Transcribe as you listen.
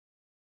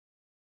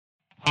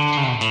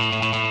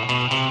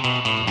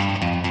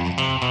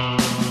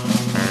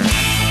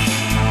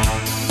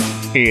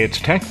It's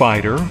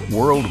TechBiter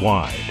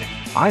Worldwide.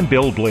 I'm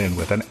Bill Blinn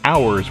with an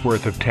hour's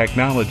worth of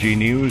technology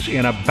news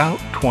in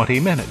about 20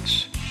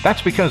 minutes.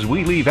 That's because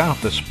we leave out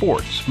the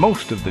sports,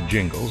 most of the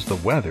jingles, the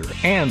weather,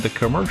 and the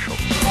commercials.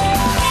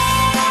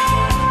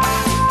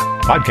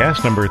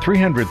 Podcast number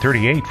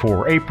 338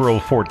 for April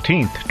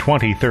 14th,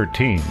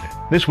 2013.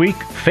 This week,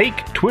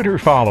 fake Twitter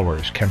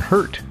followers can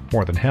hurt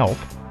more than help.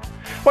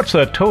 What's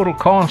the total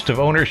cost of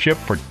ownership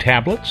for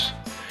tablets?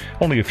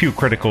 Only a few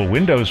critical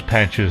Windows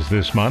patches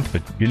this month,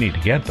 but you need to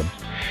get them.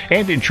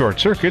 And in short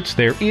circuits,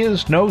 there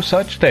is no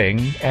such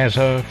thing as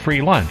a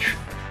free lunch.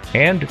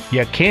 And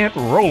you can't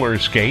roller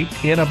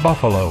skate in a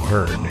buffalo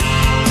herd.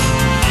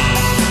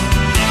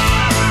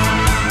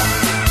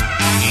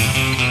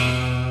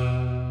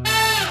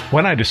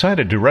 When I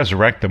decided to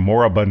resurrect the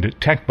moribund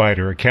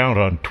TechBiter account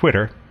on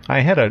Twitter,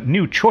 I had a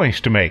new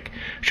choice to make.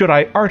 Should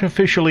I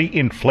artificially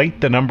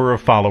inflate the number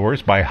of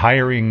followers by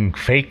hiring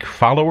fake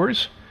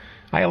followers?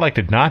 I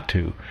elected not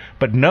to,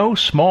 but no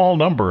small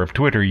number of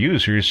Twitter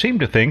users seem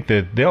to think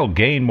that they'll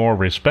gain more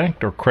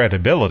respect or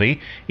credibility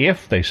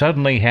if they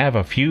suddenly have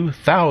a few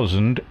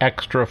thousand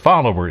extra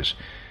followers,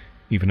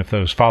 even if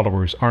those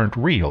followers aren't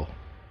real.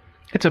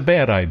 It's a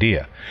bad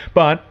idea,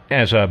 but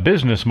as a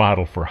business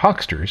model for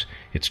hucksters,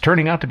 it's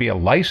turning out to be a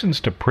license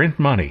to print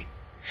money.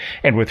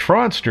 And with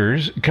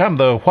fraudsters come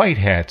the white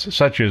hats,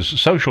 such as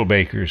social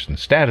bakers and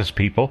status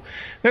people.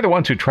 They're the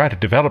ones who try to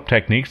develop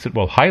techniques that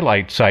will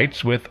highlight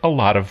sites with a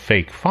lot of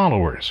fake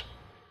followers.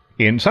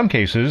 In some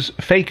cases,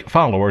 fake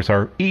followers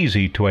are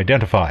easy to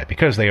identify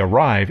because they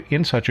arrive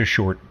in such a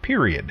short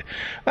period.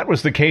 That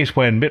was the case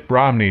when Mitt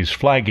Romney's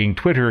flagging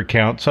Twitter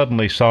account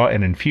suddenly saw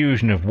an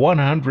infusion of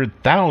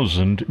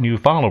 100,000 new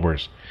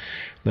followers.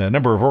 The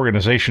number of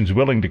organizations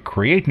willing to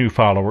create new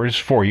followers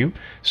for you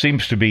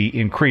seems to be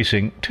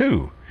increasing,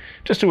 too.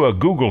 Just do a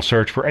Google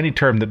search for any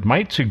term that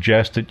might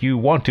suggest that you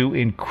want to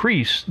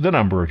increase the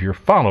number of your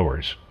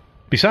followers.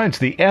 Besides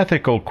the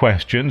ethical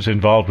questions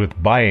involved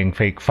with buying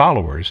fake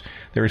followers,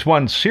 there is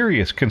one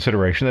serious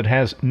consideration that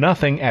has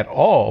nothing at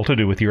all to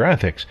do with your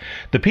ethics.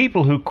 The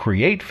people who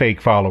create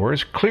fake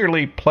followers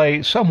clearly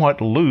play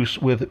somewhat loose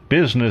with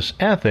business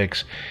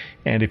ethics,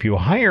 and if you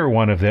hire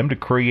one of them to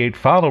create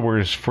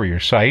followers for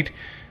your site,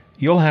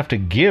 you'll have to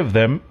give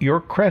them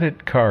your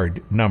credit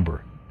card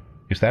number.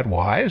 Is that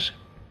wise?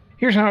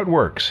 Here's how it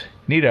works.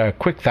 Need a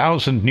quick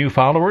 1,000 new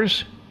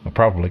followers? It'll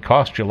probably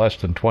cost you less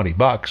than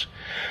 $20.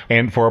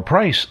 And for a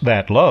price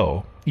that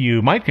low,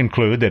 you might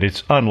conclude that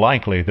it's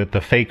unlikely that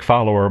the fake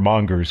follower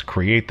mongers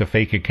create the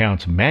fake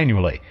accounts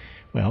manually.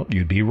 Well,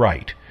 you'd be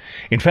right.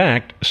 In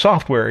fact,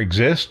 software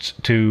exists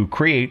to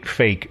create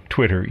fake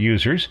Twitter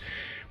users.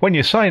 When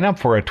you sign up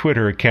for a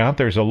Twitter account,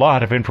 there's a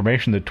lot of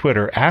information that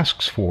Twitter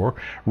asks for.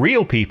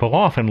 Real people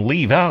often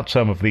leave out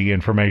some of the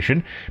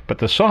information, but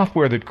the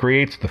software that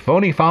creates the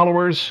phony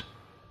followers,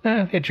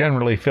 it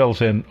generally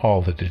fills in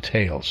all the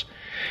details.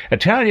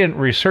 Italian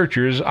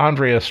researchers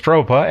Andrea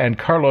Stroppa and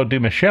Carlo Di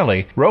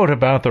Michele wrote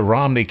about the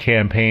Romney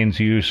campaign's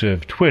use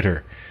of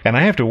Twitter. And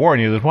I have to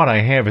warn you that what I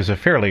have is a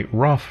fairly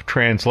rough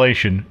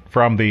translation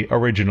from the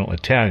original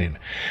Italian.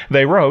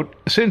 They wrote,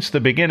 since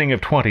the beginning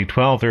of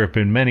 2012, there have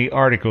been many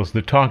articles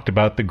that talked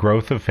about the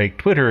growth of fake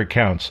Twitter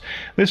accounts.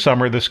 This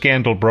summer, the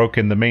scandal broke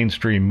in the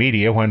mainstream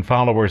media when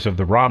followers of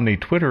the Romney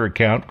Twitter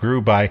account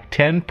grew by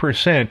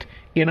 10%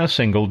 in a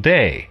single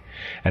day.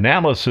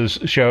 Analysis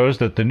shows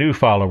that the new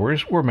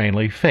followers were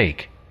mainly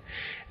fake.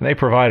 And they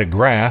provide a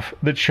graph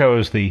that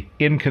shows the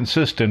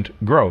inconsistent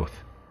growth.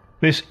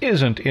 This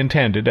isn't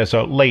intended as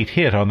a late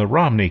hit on the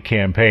Romney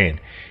campaign,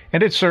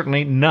 and it's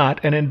certainly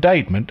not an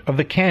indictment of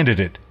the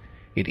candidate.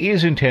 It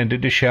is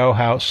intended to show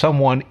how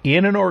someone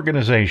in an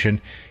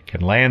organization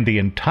can land the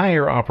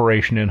entire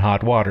operation in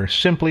hot water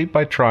simply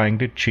by trying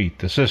to cheat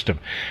the system.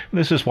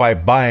 This is why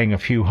buying a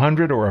few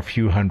hundred or a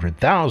few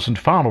 100,000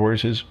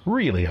 followers is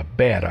really a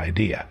bad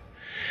idea.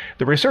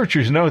 The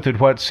researchers note that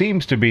what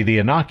seems to be the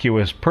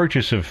innocuous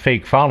purchase of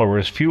fake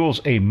followers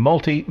fuels a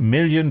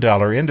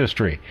multi-million-dollar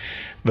industry.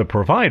 The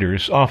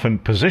providers often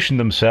position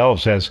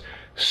themselves as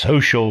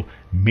social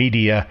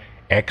media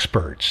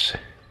experts.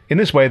 In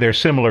this way, they're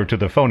similar to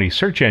the phony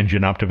search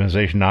engine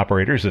optimization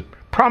operators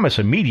that promise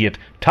immediate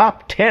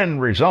top 10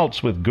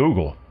 results with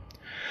Google.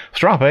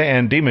 Stroppa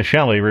and Di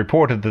Michele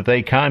reported that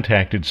they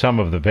contacted some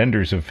of the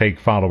vendors of fake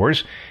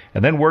followers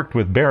and then worked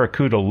with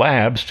Barracuda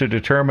Labs to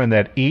determine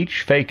that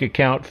each fake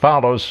account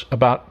follows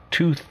about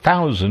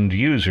 2,000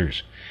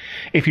 users.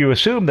 If you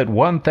assume that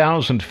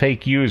 1,000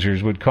 fake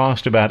users would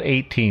cost about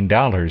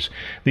 $18,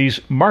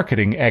 these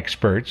marketing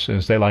experts,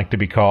 as they like to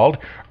be called,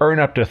 earn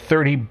up to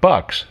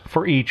 $30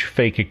 for each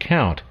fake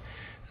account.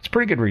 It's a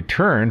pretty good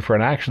return for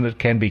an action that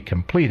can be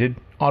completed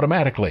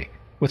automatically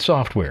with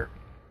software.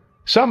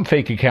 Some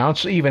fake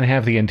accounts even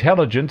have the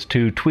intelligence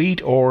to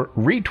tweet or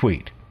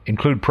retweet,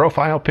 include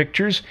profile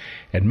pictures,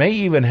 and may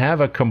even have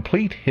a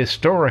complete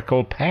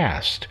historical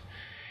past.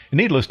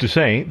 Needless to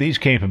say, these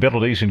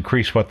capabilities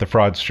increase what the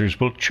fraudsters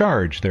will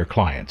charge their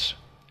clients.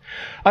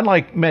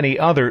 Unlike many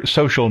other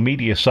social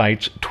media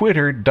sites,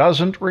 Twitter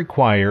doesn't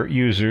require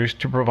users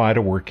to provide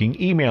a working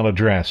email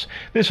address.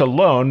 This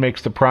alone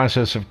makes the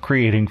process of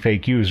creating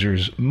fake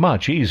users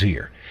much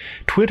easier.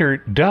 Twitter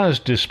does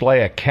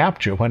display a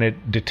CAPTCHA when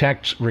it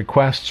detects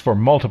requests for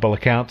multiple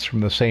accounts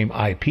from the same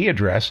IP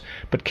address,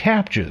 but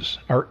CAPTCHAs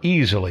are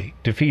easily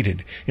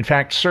defeated. In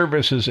fact,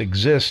 services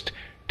exist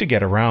to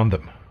get around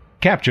them.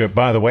 CAPTCHA,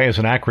 by the way, is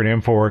an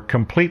acronym for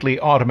Completely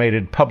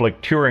Automated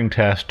Public Turing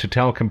Test to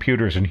Tell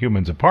Computers and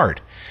Humans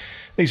Apart.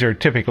 These are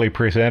typically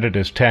presented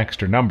as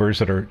text or numbers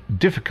that are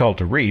difficult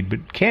to read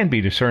but can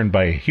be discerned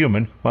by a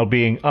human while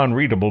being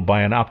unreadable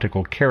by an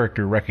optical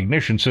character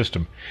recognition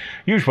system.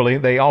 Usually,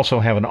 they also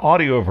have an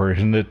audio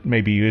version that may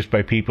be used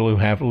by people who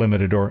have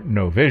limited or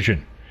no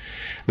vision.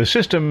 The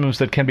systems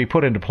that can be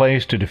put into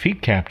place to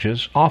defeat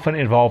CAPTCHAs often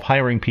involve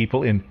hiring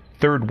people in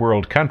third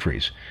world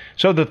countries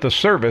so that the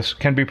service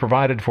can be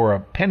provided for a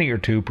penny or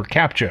two per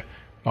CAPTCHA,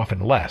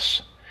 often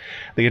less.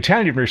 The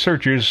Italian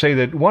researchers say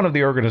that one of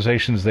the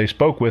organizations they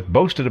spoke with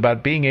boasted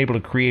about being able to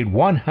create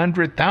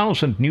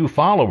 100,000 new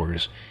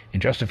followers in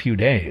just a few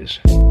days.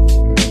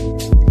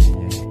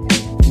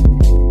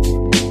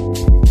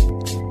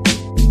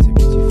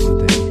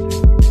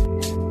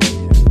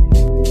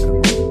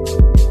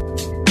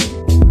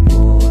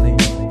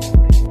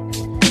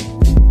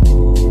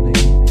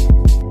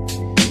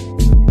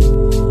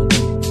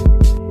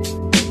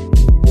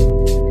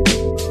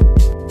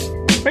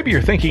 Maybe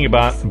you're thinking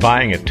about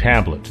buying a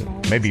tablet.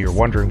 Maybe you're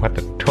wondering what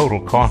the total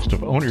cost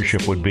of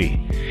ownership would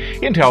be.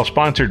 Intel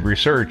sponsored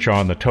research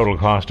on the total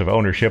cost of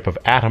ownership of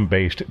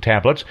Atom-based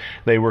tablets.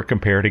 They were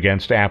compared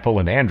against Apple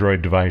and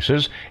Android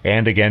devices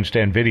and against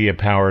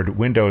NVIDIA-powered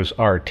Windows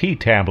RT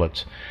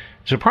tablets.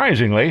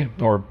 Surprisingly,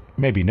 or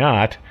maybe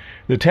not,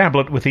 the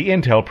tablet with the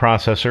Intel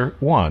processor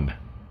won.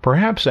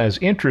 Perhaps as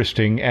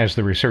interesting as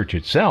the research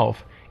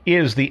itself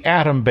is the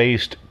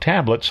Atom-based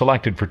tablet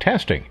selected for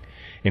testing.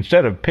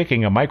 Instead of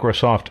picking a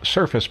Microsoft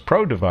Surface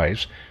Pro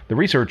device, the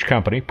research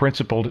company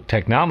Principled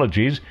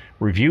Technologies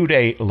reviewed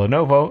a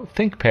Lenovo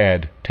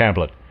ThinkPad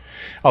tablet.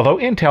 Although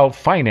Intel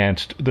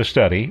financed the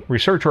study,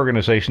 research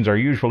organizations are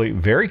usually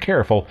very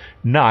careful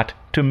not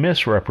to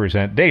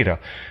misrepresent data,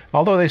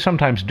 although they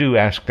sometimes do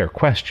ask their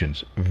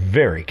questions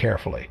very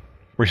carefully.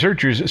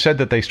 Researchers said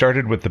that they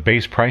started with the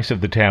base price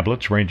of the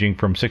tablets ranging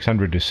from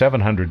 $600 to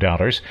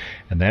 $700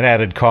 and then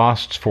added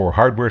costs for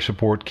hardware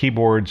support,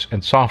 keyboards,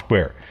 and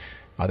software.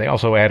 They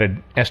also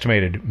added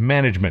estimated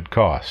management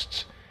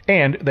costs,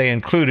 and they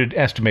included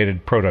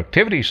estimated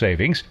productivity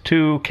savings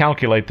to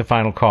calculate the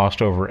final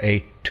cost over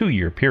a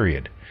 2-year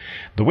period.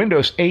 The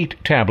Windows 8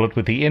 tablet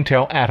with the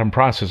Intel Atom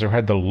processor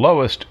had the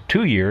lowest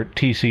 2-year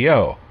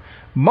TCO.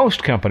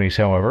 Most companies,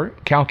 however,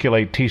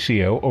 calculate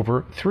TCO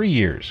over 3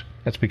 years.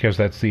 That's because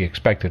that's the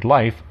expected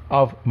life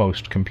of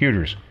most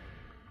computers.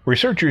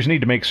 Researchers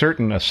need to make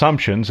certain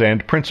assumptions,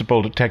 and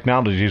Principled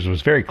Technologies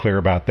was very clear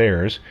about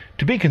theirs.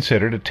 To be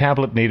considered, a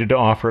tablet needed to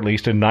offer at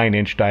least a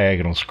 9-inch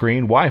diagonal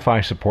screen,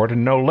 Wi-Fi support,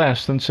 and no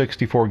less than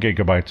 64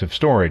 gigabytes of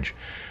storage.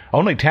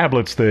 Only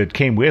tablets that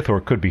came with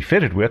or could be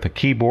fitted with a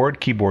keyboard,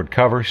 keyboard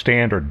cover,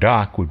 stand, or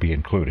dock would be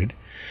included.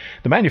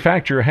 The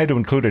manufacturer had to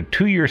include a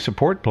 2-year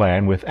support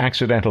plan with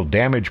accidental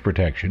damage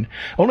protection.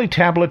 Only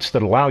tablets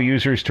that allow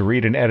users to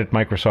read and edit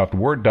Microsoft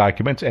Word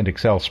documents and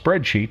Excel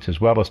spreadsheets,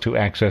 as well as to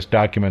access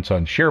documents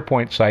on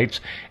SharePoint sites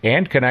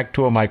and connect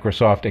to a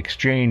Microsoft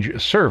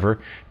Exchange server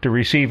to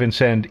receive and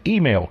send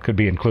email, could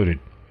be included.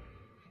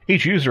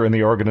 Each user in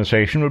the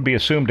organization would be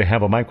assumed to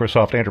have a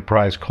Microsoft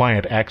Enterprise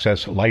Client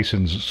Access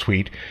License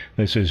Suite.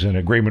 This is an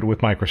agreement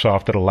with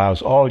Microsoft that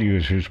allows all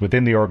users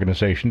within the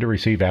organization to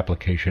receive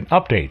application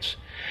updates.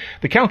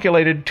 The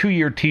calculated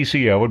 2-year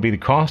TCO would be the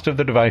cost of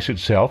the device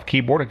itself,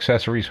 keyboard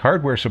accessories,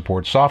 hardware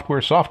support,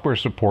 software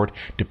support,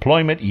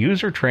 deployment,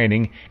 user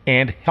training,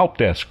 and help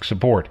desk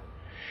support.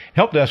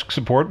 Help desk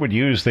support would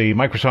use the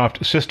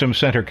Microsoft System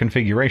Center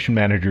Configuration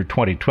Manager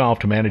 2012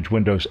 to manage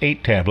Windows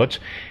 8 tablets.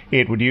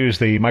 It would use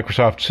the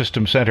Microsoft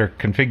System Center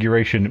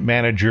Configuration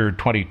Manager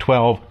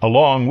 2012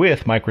 along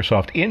with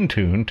Microsoft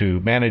Intune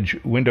to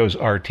manage Windows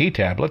RT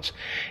tablets,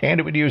 and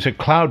it would use a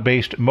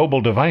cloud-based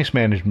mobile device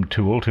management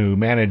tool to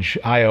manage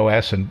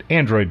iOS and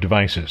Android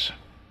devices.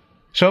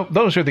 So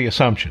those are the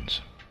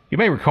assumptions. You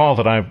may recall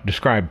that I've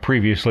described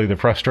previously the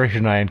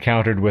frustration I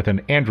encountered with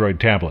an Android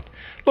tablet.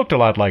 Looked a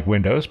lot like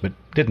Windows, but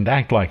didn't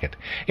act like it.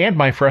 And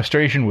my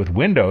frustration with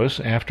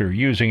Windows after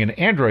using an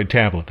Android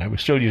tablet. I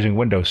was still using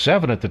Windows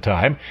 7 at the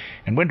time,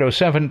 and Windows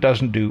 7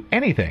 doesn't do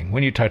anything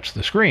when you touch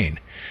the screen.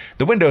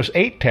 The Windows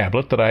 8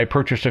 tablet that I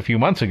purchased a few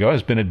months ago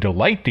has been a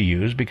delight to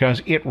use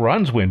because it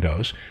runs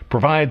Windows,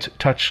 provides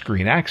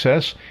touchscreen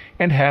access,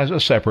 and has a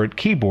separate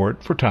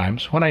keyboard for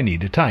times when I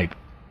need to type.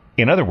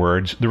 In other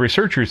words, the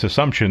researchers'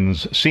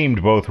 assumptions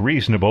seemed both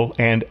reasonable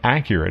and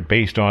accurate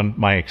based on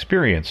my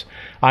experience.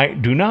 I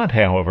do not,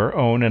 however,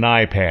 own an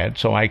iPad,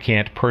 so I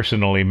can't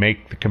personally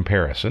make the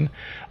comparison.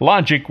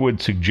 Logic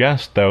would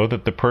suggest, though,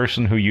 that the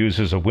person who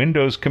uses a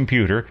Windows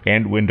computer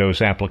and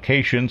Windows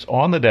applications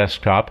on the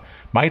desktop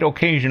might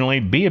occasionally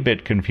be a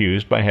bit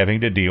confused by having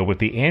to deal with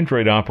the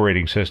Android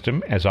operating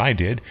system, as I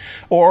did,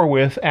 or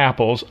with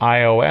Apple's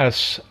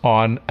iOS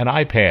on an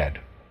iPad.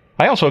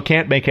 I also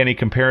can't make any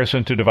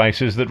comparison to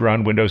devices that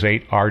run Windows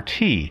 8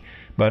 RT,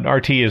 but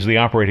RT is the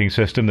operating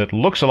system that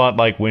looks a lot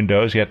like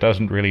Windows yet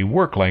doesn't really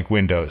work like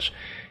Windows.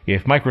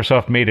 If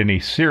Microsoft made any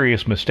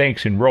serious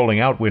mistakes in rolling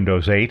out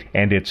Windows 8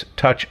 and its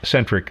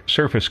touch-centric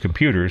Surface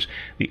computers,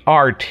 the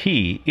RT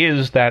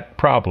is that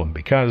problem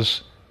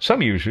because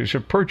some users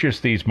have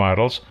purchased these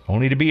models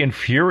only to be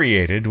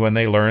infuriated when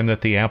they learn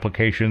that the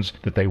applications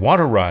that they want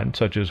to run,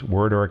 such as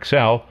Word or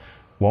Excel,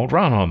 won't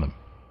run on them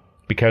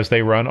because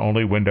they run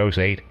only Windows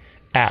 8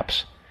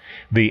 apps.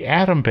 The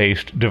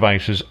Atom-based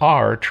devices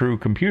are true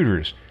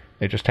computers.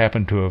 They just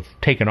happen to have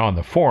taken on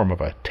the form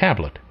of a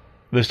tablet.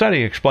 The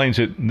study explains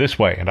it this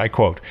way, and I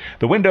quote,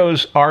 "The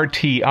Windows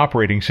RT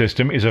operating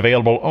system is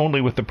available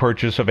only with the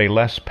purchase of a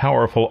less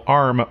powerful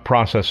ARM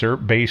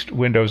processor-based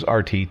Windows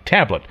RT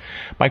tablet.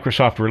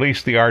 Microsoft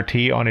released the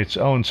RT on its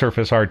own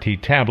Surface RT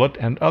tablet,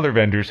 and other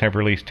vendors have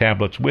released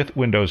tablets with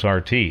Windows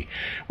RT.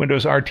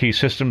 Windows RT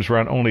systems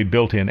run only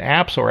built-in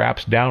apps or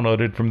apps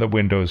downloaded from the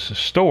Windows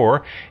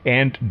Store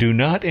and do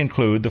not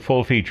include the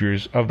full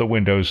features of the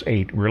Windows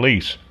 8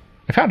 release."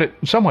 I found it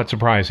somewhat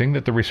surprising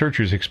that the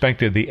researchers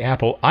expected the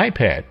Apple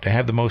iPad to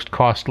have the most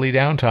costly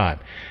downtime,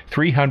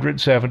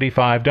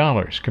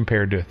 $375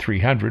 compared to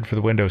 $300 for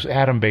the Windows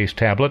Atom-based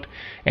tablet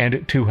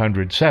and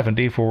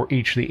 $270 for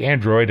each the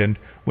Android and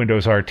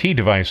Windows RT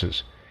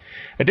devices.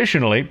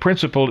 Additionally,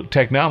 Principal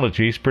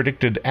Technologies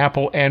predicted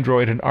Apple,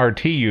 Android, and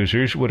RT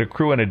users would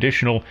accrue an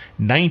additional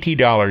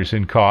 $90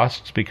 in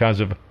costs because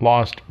of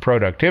lost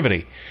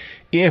productivity.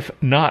 If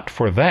not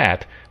for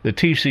that, the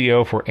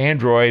TCO for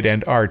Android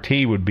and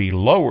RT would be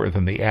lower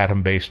than the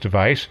Atom-based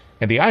device,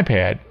 and the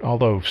iPad,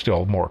 although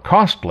still more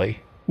costly,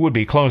 would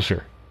be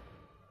closer.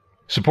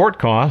 Support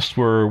costs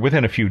were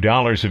within a few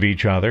dollars of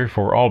each other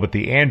for all but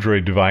the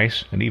Android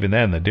device, and even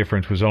then the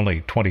difference was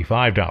only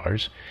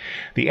 $25.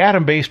 The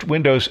Atom-based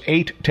Windows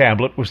 8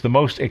 tablet was the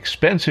most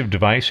expensive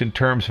device in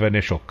terms of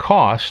initial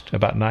cost,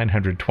 about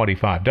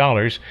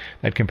 $925.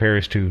 That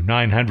compares to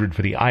 $900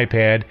 for the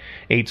iPad,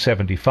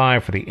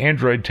 $875 for the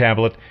Android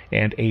tablet,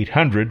 and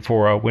 $800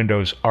 for a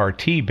Windows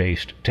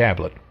RT-based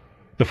tablet.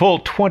 The full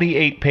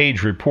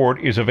 28-page report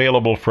is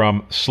available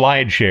from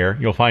SlideShare.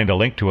 You'll find a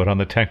link to it on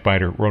the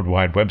TechBiter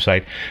Worldwide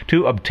website.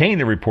 To obtain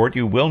the report,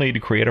 you will need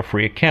to create a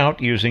free account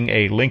using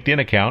a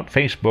LinkedIn account,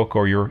 Facebook,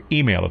 or your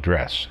email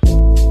address.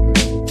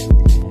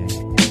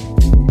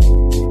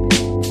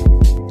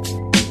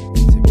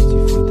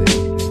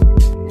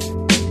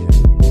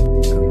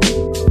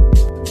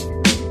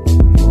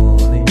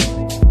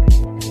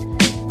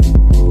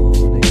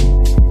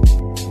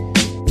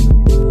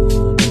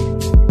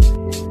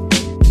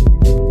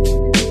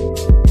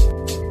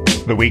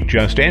 The week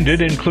just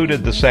ended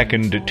included the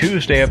second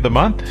Tuesday of the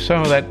month,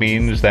 so that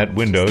means that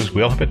Windows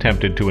will have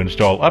attempted to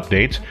install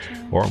updates,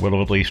 or will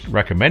have at least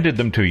recommended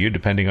them to you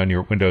depending on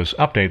your Windows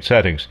update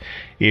settings.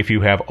 If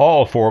you have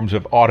all forms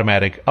of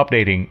automatic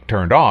updating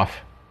turned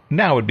off,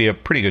 now would be a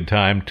pretty good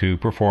time to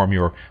perform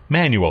your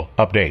manual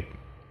update.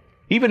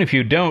 Even if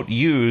you don't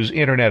use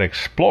Internet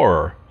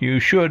Explorer, you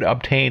should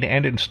obtain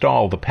and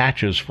install the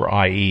patches for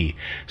IE.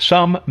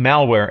 Some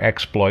malware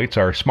exploits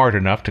are smart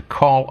enough to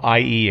call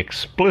IE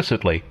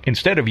explicitly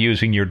instead of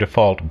using your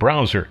default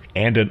browser,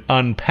 and an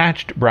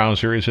unpatched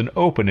browser is an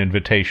open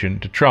invitation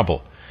to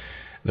trouble.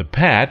 The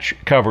patch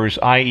covers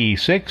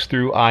IE6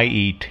 through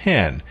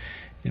IE10.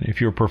 And if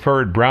your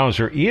preferred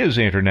browser is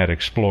Internet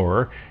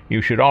Explorer,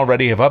 you should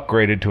already have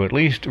upgraded to at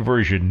least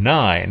version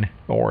 9,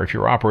 or if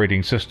your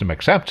operating system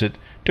accepts it,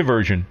 to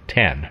version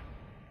 10.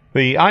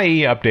 The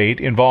IE update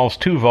involves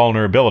two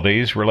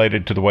vulnerabilities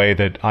related to the way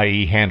that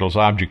IE handles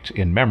objects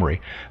in memory.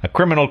 A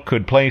criminal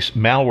could place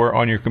malware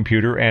on your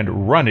computer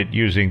and run it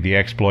using the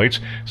exploits,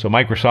 so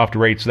Microsoft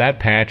rates that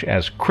patch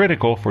as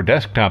critical for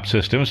desktop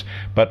systems,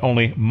 but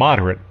only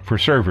moderate for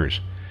servers.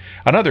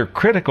 Another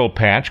critical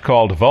patch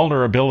called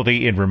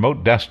Vulnerability in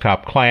Remote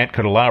Desktop Client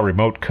could allow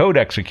remote code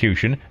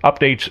execution,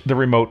 updates the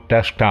Remote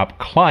Desktop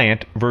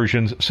Client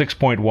versions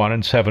 6.1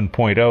 and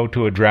 7.0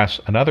 to address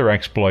another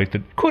exploit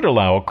that could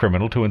allow a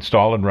criminal to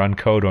install and run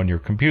code on your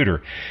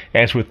computer.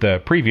 As with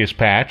the previous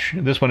patch,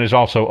 this one is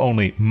also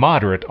only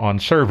moderate on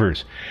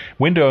servers.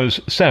 Windows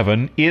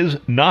 7 is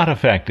not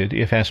affected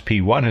if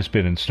SP1 has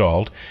been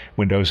installed.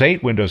 Windows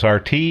 8, Windows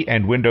RT,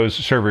 and Windows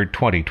Server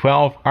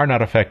 2012 are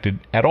not affected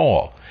at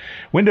all.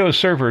 Windows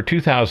Server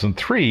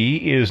 2003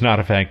 is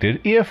not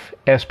affected if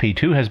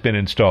SP2 has been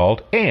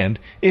installed and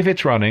if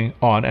it's running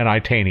on an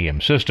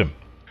Itanium system.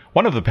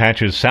 One of the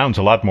patches sounds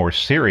a lot more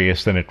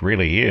serious than it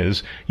really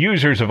is.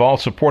 Users of all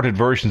supported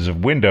versions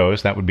of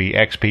Windows, that would be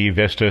XP,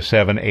 Vista,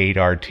 7, 8,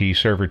 RT,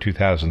 Server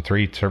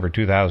 2003, Server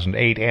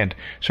 2008, and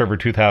Server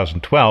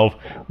 2012,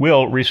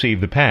 will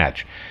receive the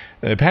patch.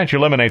 The patch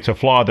eliminates a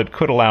flaw that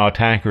could allow an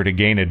attacker to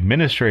gain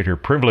administrator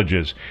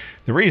privileges.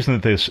 The reason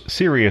that this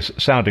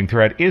serious-sounding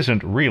threat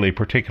isn't really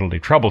particularly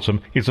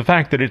troublesome is the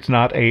fact that it's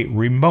not a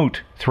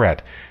remote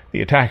threat.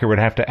 The attacker would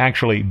have to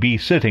actually be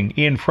sitting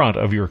in front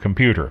of your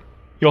computer.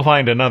 You'll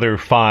find another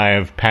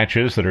 5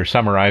 patches that are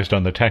summarized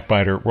on the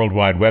TechBiter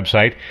Worldwide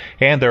website,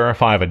 and there are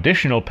 5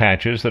 additional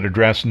patches that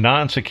address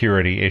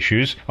non-security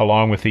issues,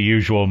 along with the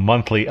usual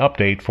monthly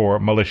update for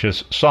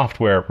malicious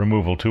software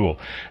removal tool.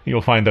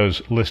 You'll find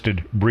those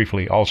listed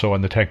briefly also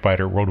on the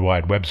TechBiter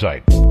Worldwide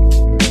website.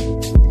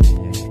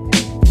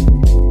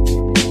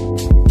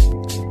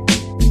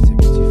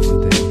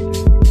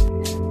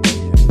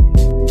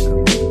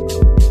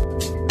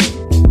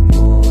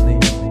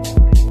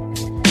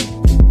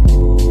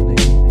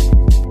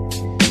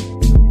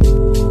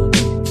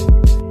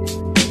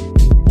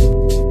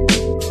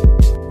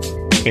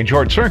 In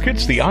short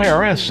circuits, the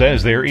IRS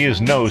says there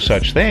is no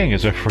such thing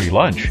as a free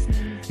lunch.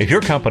 If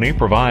your company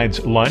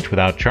provides lunch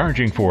without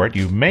charging for it,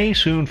 you may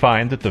soon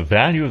find that the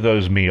value of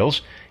those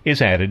meals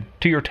is added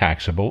to your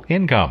taxable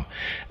income.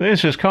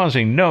 This is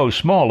causing no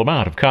small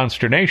amount of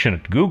consternation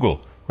at Google,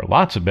 where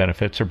lots of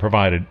benefits are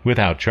provided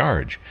without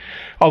charge.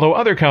 Although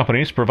other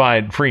companies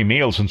provide free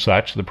meals and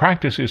such, the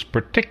practice is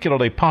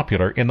particularly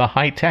popular in the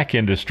high-tech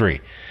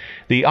industry.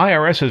 The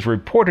IRS is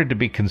reported to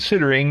be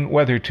considering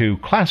whether to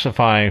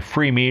classify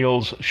free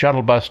meals,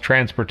 shuttle bus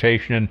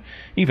transportation, and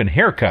even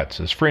haircuts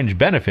as fringe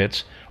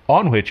benefits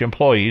on which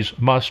employees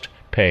must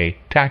pay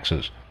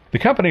taxes. The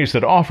companies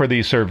that offer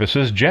these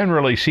services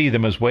generally see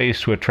them as ways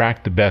to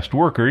attract the best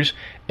workers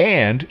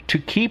and to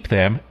keep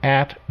them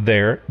at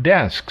their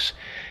desks.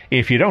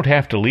 If you don't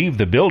have to leave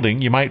the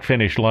building, you might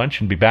finish lunch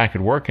and be back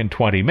at work in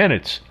 20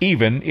 minutes,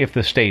 even if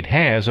the state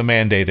has a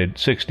mandated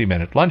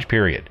 60-minute lunch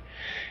period.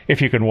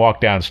 If you can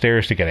walk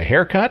downstairs to get a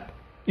haircut,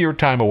 your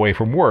time away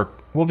from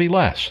work will be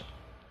less.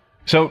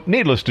 So,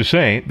 needless to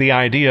say, the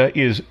idea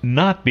is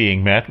not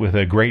being met with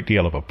a great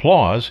deal of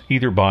applause,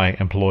 either by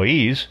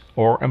employees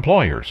or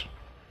employers.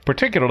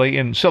 Particularly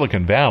in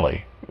Silicon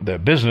Valley, the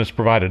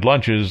business-provided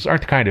lunches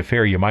aren't the kind of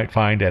fare you might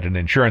find at an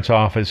insurance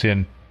office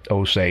in,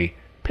 say,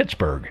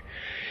 Pittsburgh.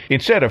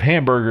 Instead of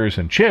hamburgers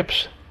and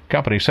chips,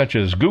 companies such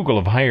as Google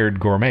have hired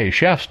gourmet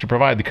chefs to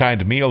provide the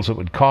kind of meals that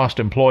would cost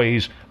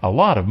employees a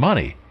lot of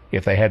money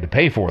if they had to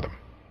pay for them.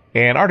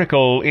 An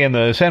article in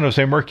the San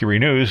Jose Mercury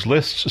News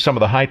lists some of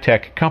the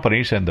high-tech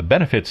companies and the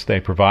benefits they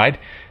provide.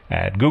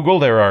 At Google,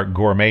 there are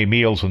gourmet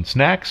meals and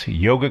snacks,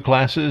 yoga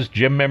classes,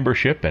 gym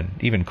membership, and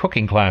even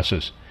cooking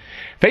classes.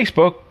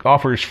 Facebook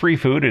offers free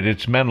food at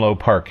its Menlo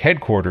Park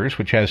headquarters,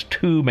 which has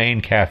 2 main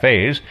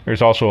cafes.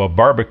 There's also a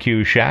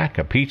barbecue shack,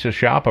 a pizza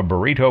shop, a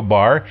burrito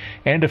bar,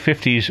 and a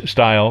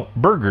 50s-style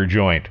burger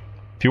joint.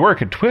 If you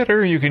work at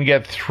Twitter, you can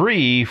get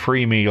 3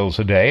 free meals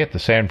a day at the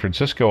San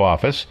Francisco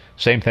office.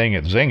 Same thing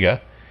at Zynga.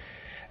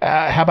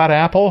 How about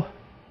Apple?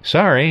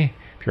 Sorry,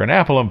 if you're an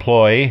Apple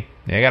employee,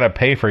 you gotta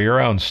pay for your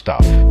own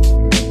stuff.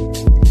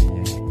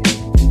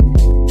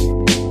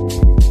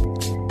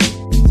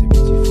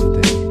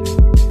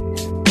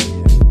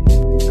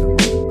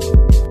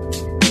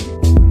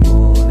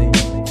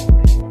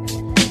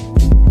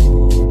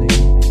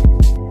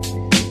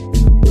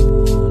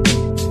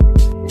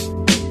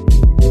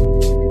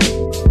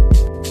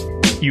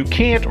 You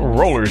can't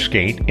roller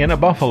skate in a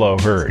buffalo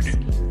herd.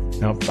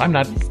 Now, I'm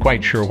not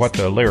quite sure what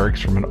the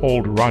lyrics from an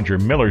old Roger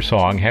Miller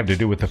song have to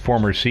do with the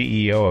former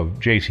CEO of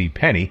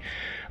JCPenney,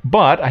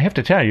 but I have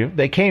to tell you,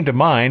 they came to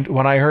mind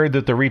when I heard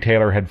that the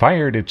retailer had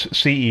fired its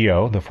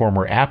CEO, the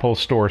former Apple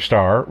Store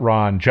star,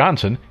 Ron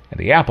Johnson, and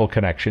the Apple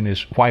connection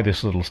is why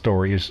this little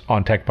story is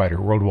on TechBiter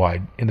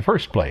Worldwide in the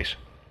first place.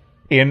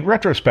 In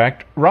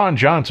retrospect, Ron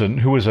Johnson,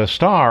 who was a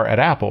star at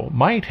Apple,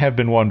 might have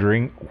been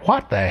wondering,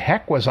 what the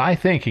heck was I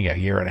thinking a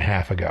year and a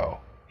half ago?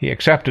 He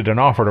accepted an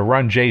offer to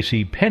run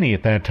JCPenney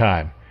at that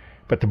time.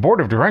 But the board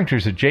of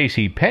directors at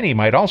JCPenney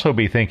might also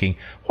be thinking,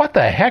 what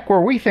the heck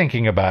were we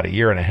thinking about a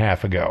year and a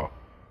half ago?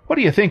 What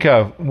do you think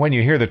of when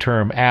you hear the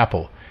term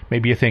Apple?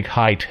 Maybe you think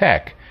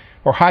high-tech,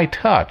 or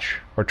high-touch,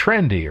 or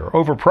trendy, or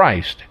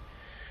overpriced.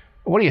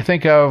 What do you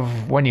think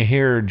of when you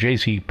hear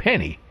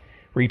JCPenney?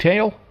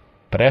 Retail?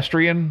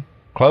 Pedestrian?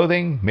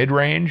 Clothing?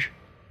 Mid-range?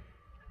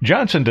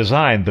 Johnson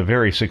designed the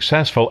very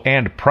successful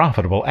and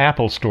profitable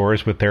Apple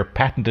stores with their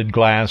patented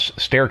glass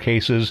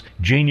staircases,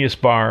 genius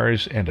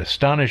bars, and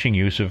astonishing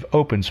use of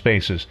open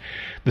spaces.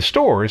 The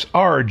stores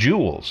are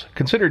jewels.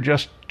 Consider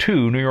just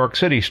 2 New York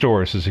City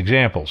stores as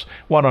examples,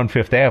 one on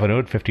 5th Avenue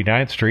at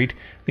 59th Street,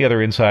 the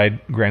other inside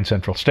Grand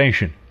Central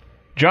Station.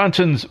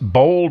 Johnson's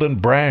bold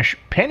and brash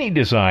penny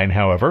design,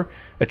 however,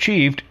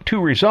 achieved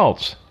 2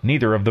 results,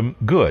 neither of them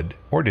good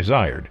or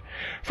desired.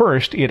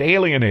 First, it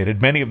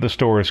alienated many of the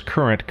store's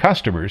current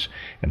customers,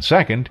 and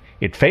second,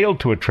 it failed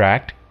to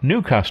attract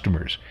new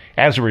customers.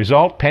 As a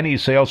result,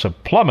 Penny's sales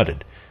have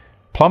plummeted.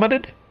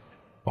 Plummeted?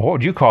 What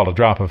would you call a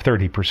drop of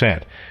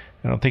 30%?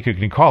 I don't think you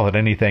can call it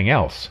anything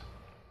else.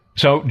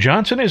 So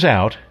Johnson is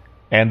out,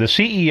 and the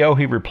CEO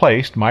he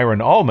replaced,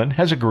 Myron Ullman,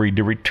 has agreed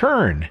to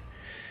return.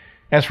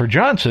 As for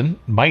Johnson,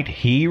 might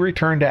he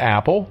return to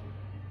Apple?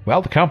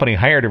 Well, the company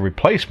hired a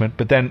replacement,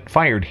 but then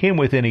fired him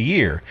within a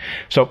year.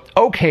 So,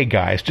 okay,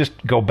 guys, just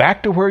go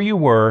back to where you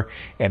were,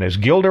 and as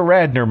Gilda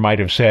Radner might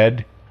have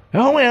said,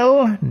 oh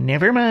well,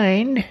 never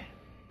mind.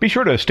 Be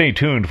sure to stay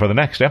tuned for the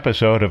next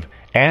episode of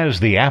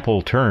As the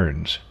Apple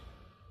Turns.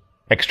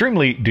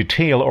 Extremely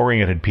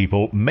detail-oriented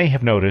people may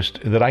have noticed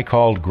that I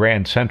called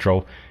Grand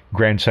Central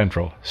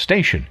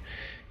Station.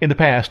 In the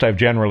past, I've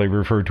generally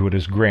referred to it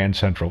as Grand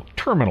Central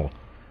Terminal.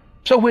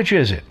 So which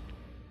is it?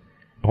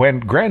 When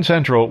Grand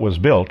Central was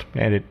built,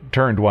 and it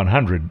turned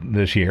 100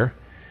 this year,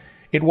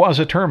 it was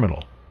a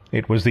terminal.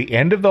 It was the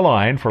end of the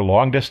line for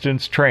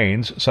long-distance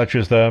trains such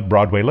as the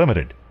Broadway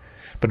Limited.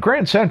 But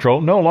Grand Central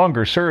no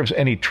longer serves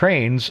any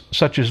trains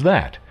such as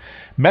that.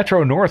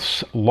 Metro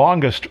North's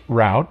longest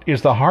route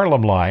is the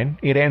Harlem Line.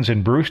 It ends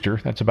in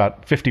Brewster. That's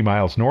about 50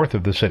 miles north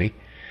of the city.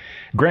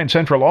 Grand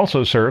Central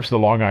also serves the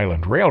Long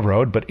Island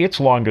Railroad, but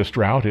its longest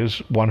route is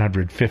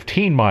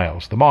 115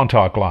 miles, the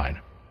Montauk Line.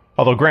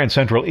 Although Grand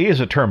Central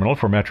is a terminal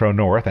for Metro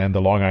North and the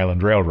Long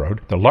Island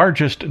Railroad, the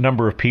largest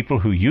number of people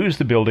who use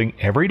the building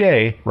every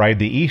day ride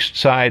the East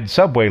Side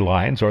subway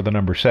lines, or the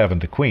number 7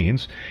 to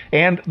Queens,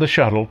 and the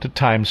shuttle to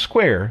Times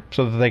Square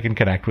so that they can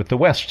connect with the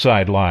West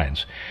Side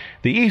lines.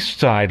 The East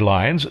Side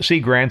lines see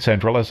Grand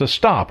Central as a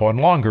stop on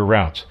longer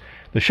routes.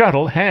 The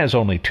shuttle has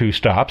only 2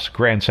 stops,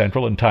 Grand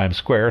Central and Times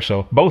Square,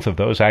 so both of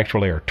those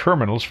actually are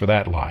terminals for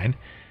that line.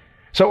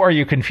 So are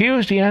you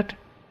confused yet?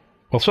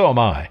 Well, so am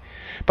I.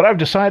 But I've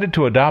decided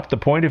to adopt the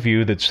point of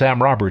view that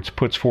Sam Roberts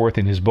puts forth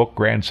in his book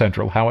Grand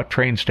Central, How a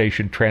Train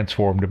Station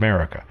Transformed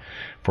America.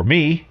 For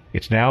me,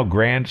 it's now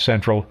Grand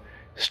Central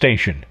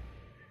Station.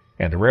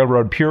 And the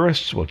railroad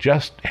purists will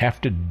just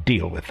have to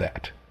deal with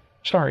that.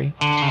 Sorry.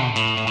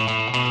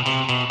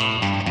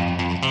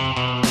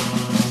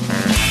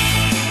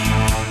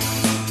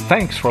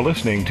 Thanks for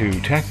listening to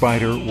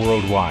TechBiter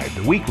Worldwide,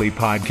 the weekly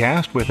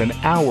podcast with an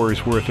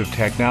hour's worth of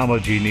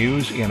technology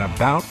news in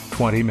about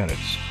 20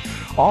 minutes.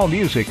 All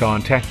music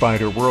on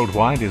TechBiter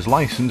Worldwide is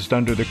licensed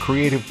under the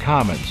Creative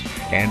Commons,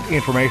 and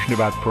information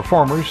about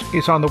performers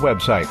is on the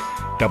website,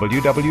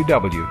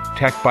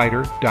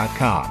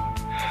 www.techbiter.com.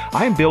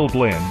 I'm Bill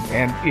Blinn,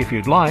 and if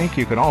you'd like,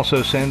 you can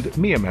also send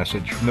me a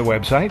message from the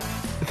website.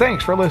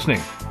 Thanks for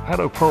listening. I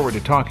look forward to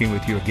talking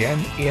with you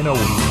again in a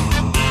week.